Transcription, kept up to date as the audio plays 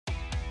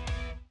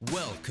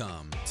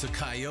Welcome to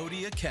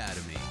Coyote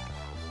Academy.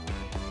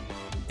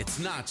 It's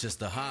not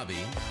just a hobby,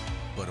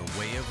 but a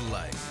way of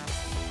life.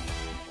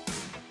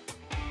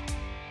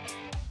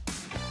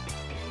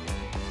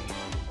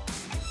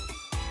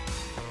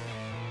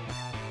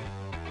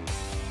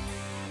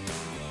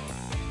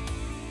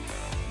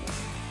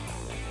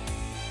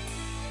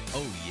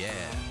 Oh yeah,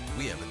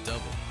 we have a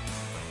double.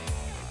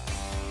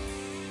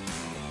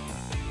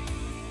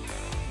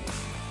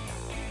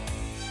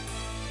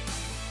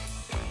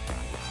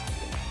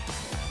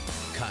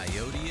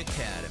 Coyote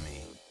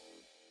Academy.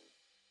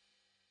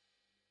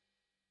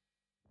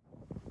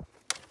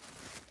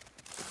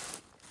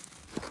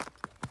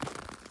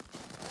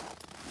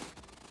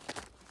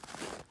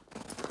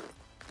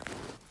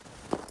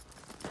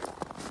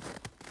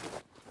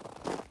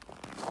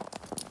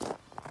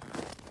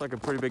 It's like a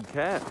pretty big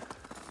cat.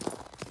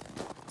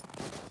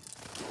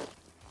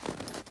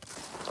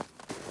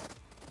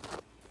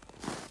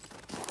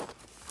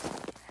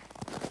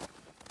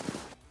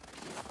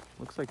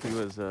 Looks like he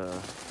was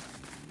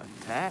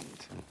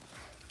attacked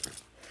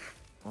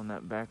on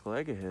that back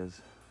leg of his.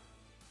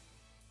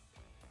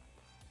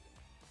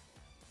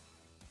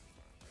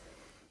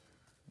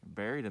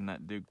 Buried in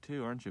that duke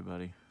too, aren't you,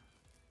 buddy?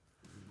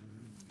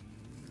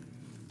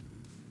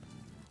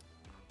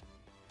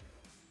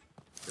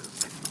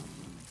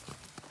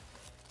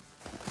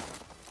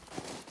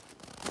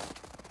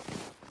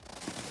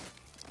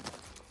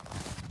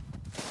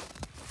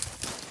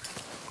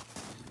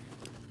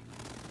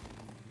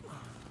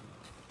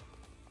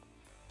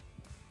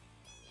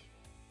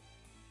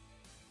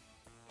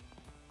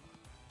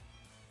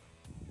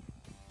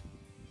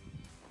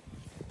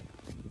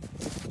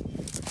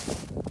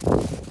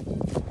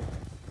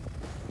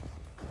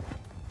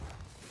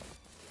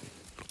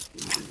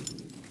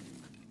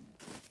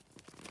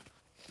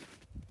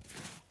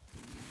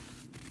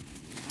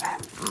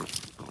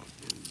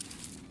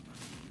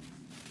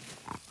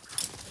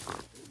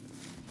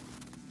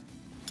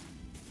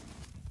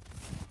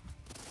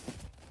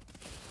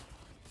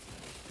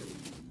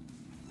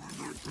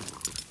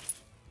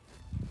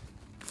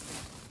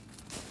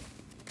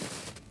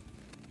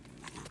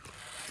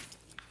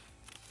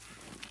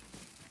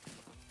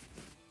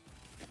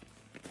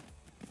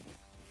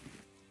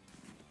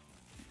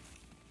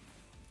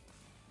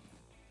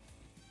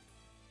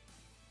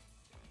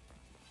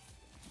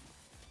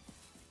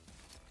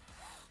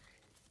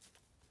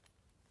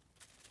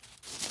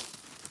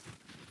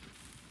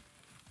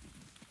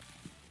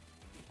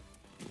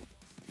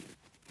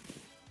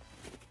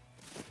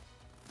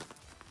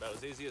 About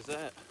as easy as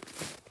that.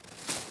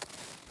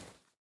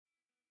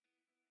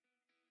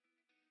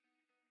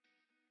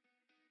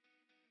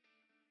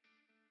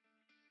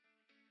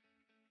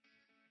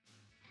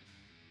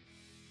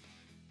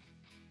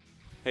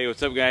 Hey,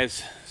 what's up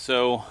guys?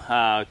 So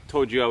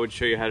told you I would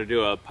show you how to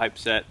do a pipe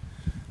set.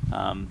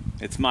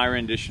 It's my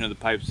rendition of the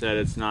pipe set.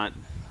 It's not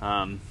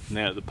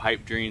the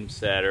pipe dream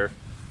set or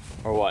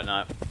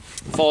whatnot. It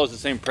follows the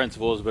same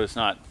principles, but it's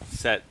not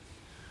set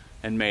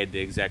and made the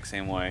exact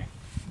same way.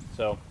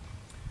 So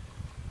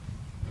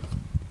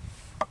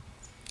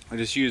I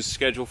just use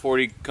schedule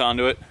 40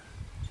 conduit,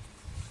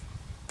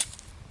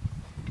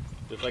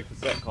 just like the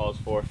set calls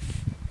for.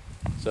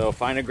 So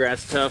find a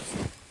grass tuft,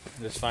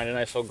 just find a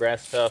nice little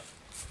grass tuft,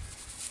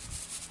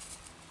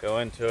 go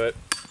into it.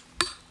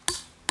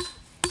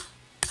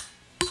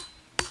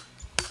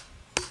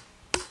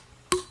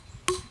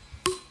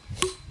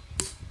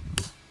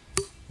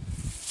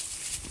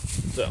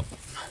 So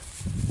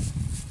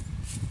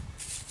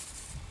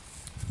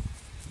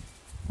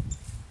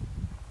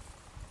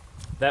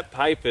that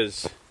pipe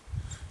is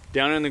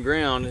down in the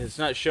ground. It's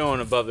not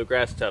showing above the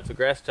grass tuft. The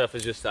grass tuft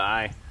is just the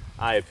eye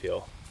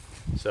appeal.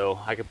 So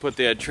I can put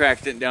the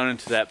attractant down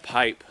into that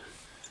pipe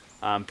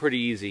pretty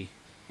easy,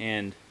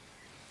 and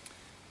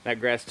that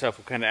grass tuft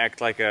will kind of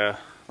act like an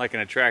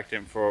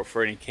attractant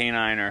for any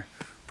canine or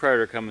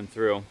predator coming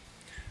through.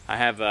 I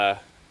have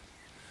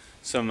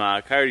some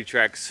coyote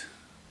tracks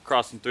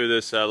crossing through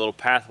this little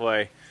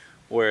pathway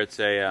where it's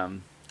a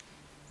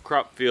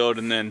crop field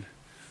and then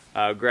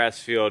grass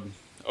field,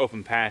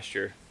 open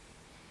pasture.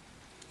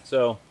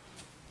 So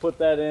put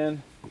that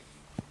in.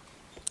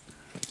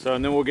 So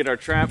and then we'll get our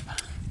trap.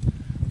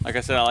 Like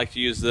I said, I like to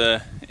use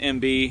the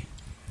MB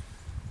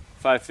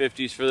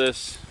 550s for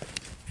this.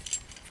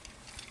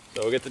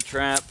 So we'll get the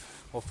trap,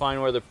 we'll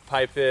find where the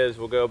pipe is,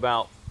 we'll go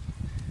about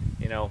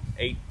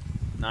 8-9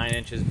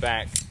 inches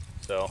back.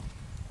 So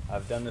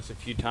I've done this a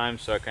few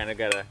times, so I kind of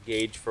got a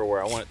gauge for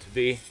where I want it to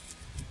be,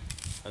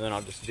 and then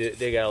I'll just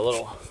dig out a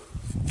little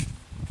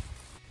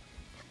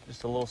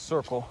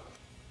circle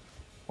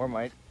where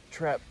my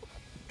trap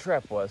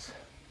was.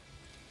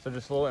 So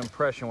just a little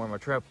impression where my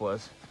trap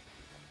was.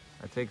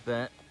 I take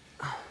that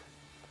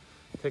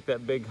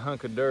big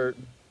hunk of dirt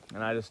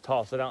and I just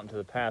toss it out into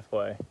the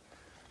pathway.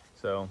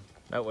 So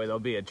that way they'll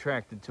be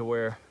attracted to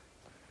where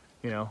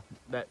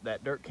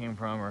that dirt came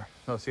from, or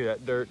they'll see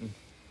that dirt and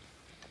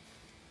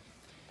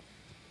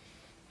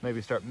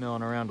maybe start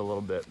milling around a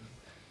little bit.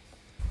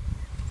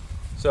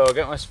 So I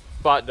got my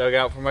spot dug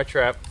out for my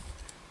trap.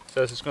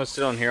 So it's just going to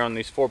sit on here on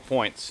these 4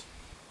 points.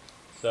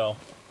 So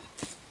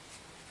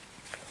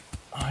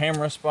I'll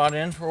hammer a spot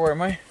in for where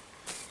my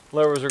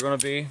levers are going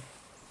to be.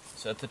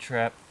 Set the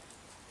trap.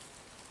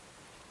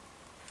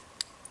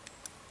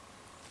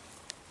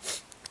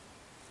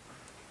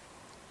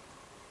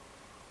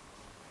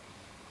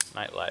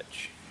 Night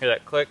latch. Hear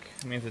that click?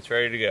 It means it's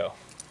ready to go.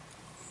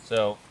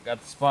 So got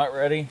the spot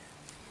ready.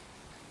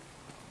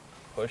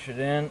 Push it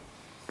in.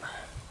 The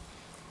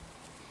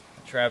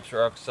trap's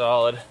rock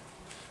solid.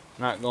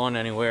 Not going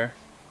anywhere.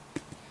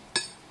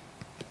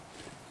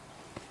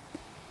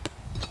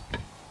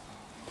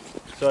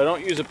 So I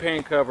don't use a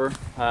pan cover,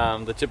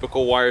 the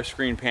typical wire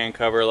screen pan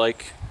cover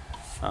like,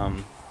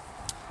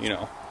 you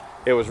know,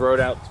 it was wrote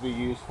out to be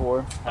used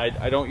for.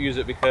 I don't use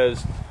it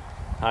because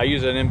I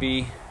use an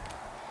MB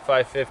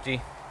 550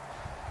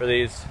 for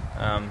these.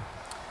 I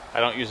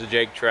don't use a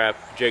jig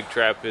trap. Jig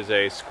trap is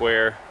a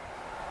square,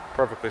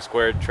 perfectly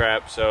squared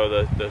trap,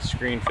 so the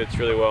screen fits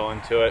really well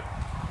into it.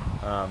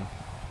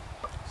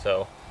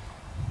 So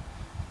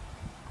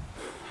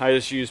I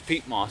just use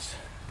peat moss.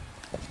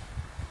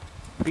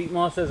 Peat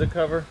moss as a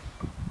cover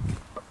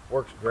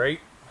works great.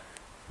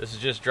 This is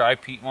just dry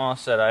peat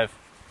moss that I've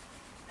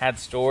had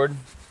stored,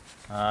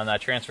 and I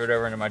transferred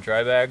over into my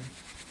dry bag.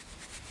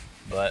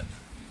 But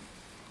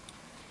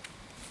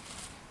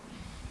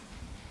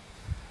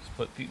just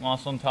put peat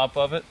moss on top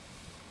of it.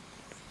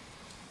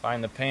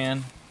 Find the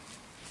pan.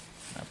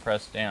 And I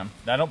press down.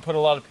 Now I don't put a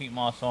lot of peat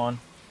moss on.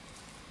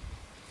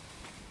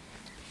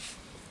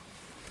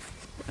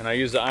 And I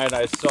use the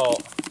iodized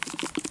salt.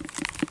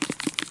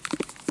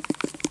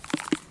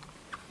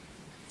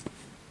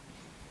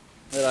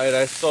 That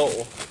iodized salt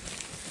will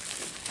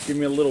give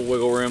me a little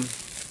wiggle room.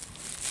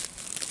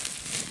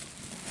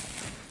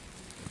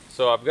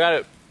 So I've got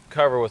it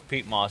covered with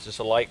peat moss, just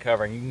a light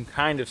covering. You can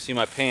kind of see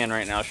my pan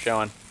right now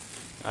showing.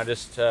 I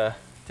just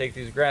take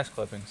these grass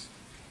clippings.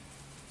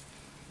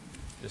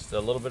 Just a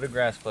little bit of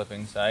grass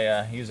clippings.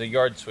 I use a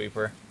yard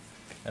sweeper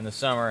in the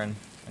summer and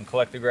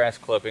collect the grass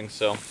clippings.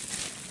 So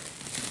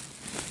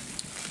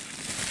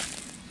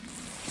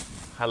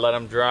I let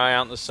them dry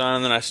out in the sun,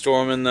 and then I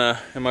store them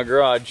in my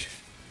garage.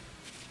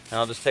 And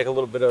I'll just take a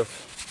little bit of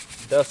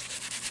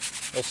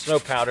dust, a little snow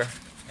powder,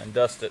 and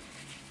dust it.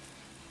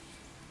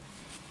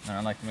 And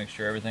I like to make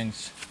sure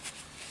everything's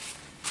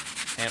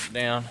tamped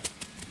down.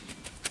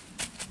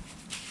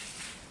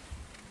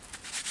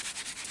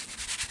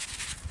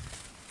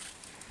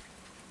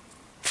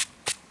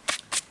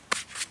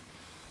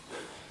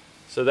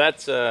 So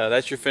that's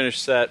your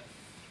finished set.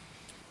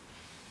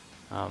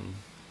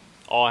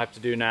 All I have to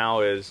do now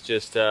is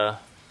just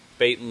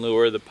bait and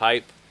lure the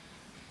pipe,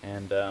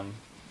 and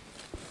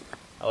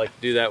I like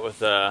to do that with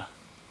that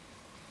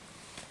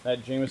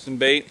Jameson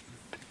bait,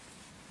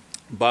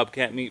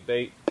 Bobcat meat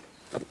bait,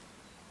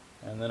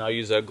 and then I'll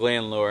use a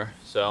gland lure.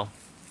 So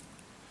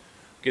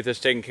get this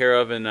taken care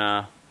of,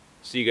 and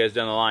see you guys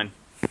down the line.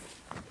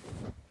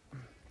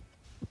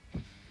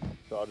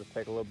 So I'll just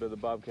take a little bit of the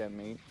Bobcat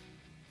meat.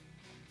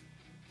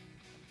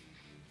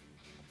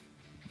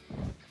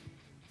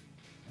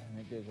 And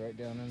it goes right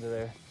down into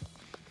there.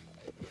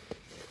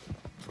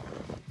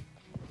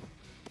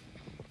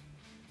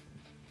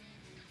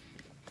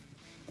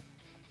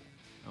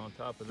 On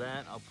top of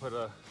that, I'll put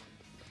a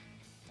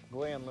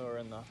gland lure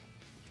in the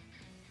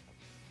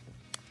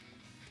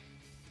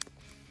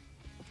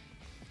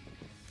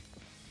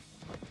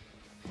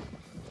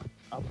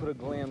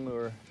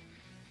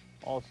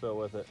also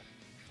with it.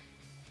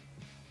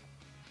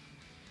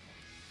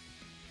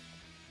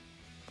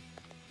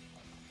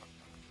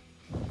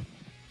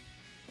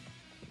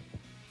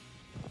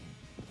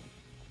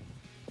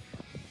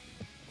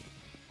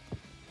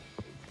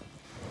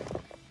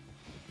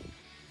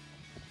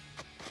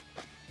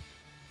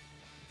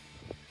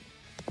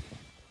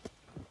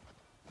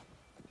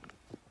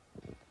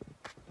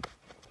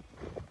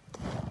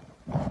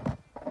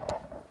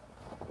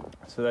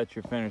 So that's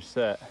your finished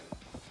set.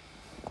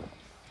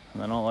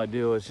 And then all I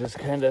do is just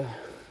kind of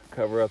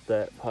cover up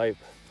that pipe.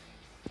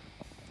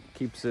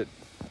 I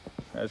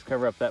just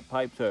cover up that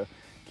pipe so it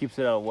keeps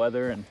it out of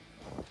weather, and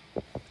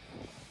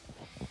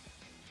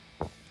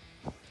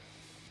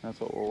that's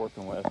what we're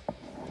working with.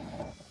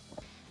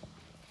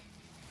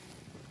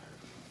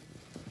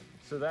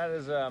 So that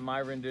is my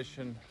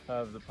rendition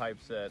of the pipe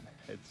set.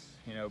 It's,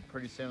 you know,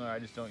 pretty similar. I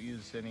just don't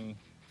use any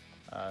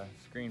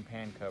screen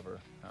pan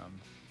cover.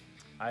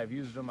 I've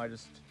used them.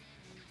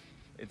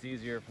 It's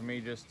easier for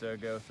me just to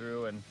go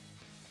through, and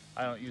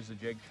I don't use the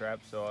jig trap,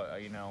 so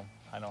you know,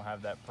 I don't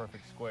have that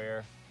perfect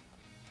square.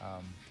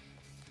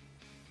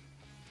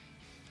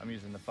 I'm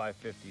using the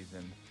 550s,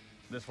 and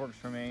this works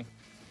for me.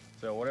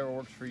 So whatever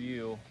works for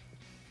you,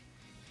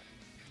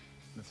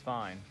 that's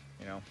fine.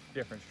 You know,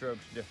 different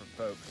strokes, different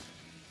folks.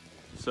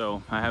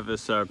 So I have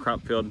this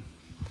crop field,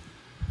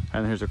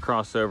 and here's a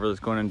crossover that's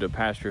going into a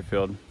pasture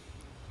field.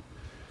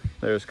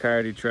 There's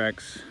coyote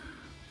tracks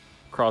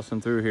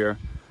crossing through here.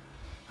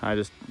 I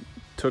just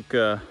took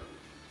that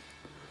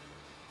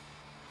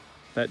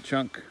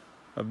chunk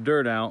of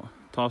dirt out,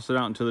 tossed it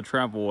out into the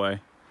travelway,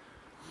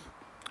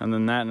 and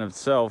then that in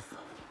itself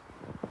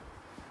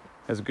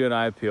has good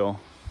eye appeal.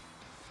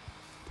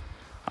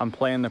 I'm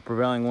playing the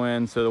prevailing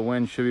wind, so the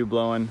wind should be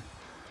blowing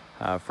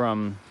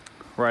from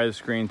right of the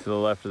screen to the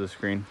left of the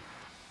screen.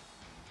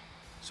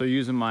 So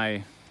using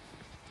my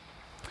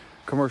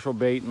commercial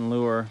bait and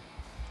lure,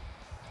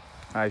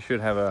 I should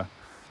have a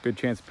good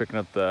chance of picking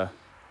up the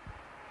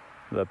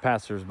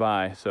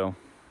passers-by. So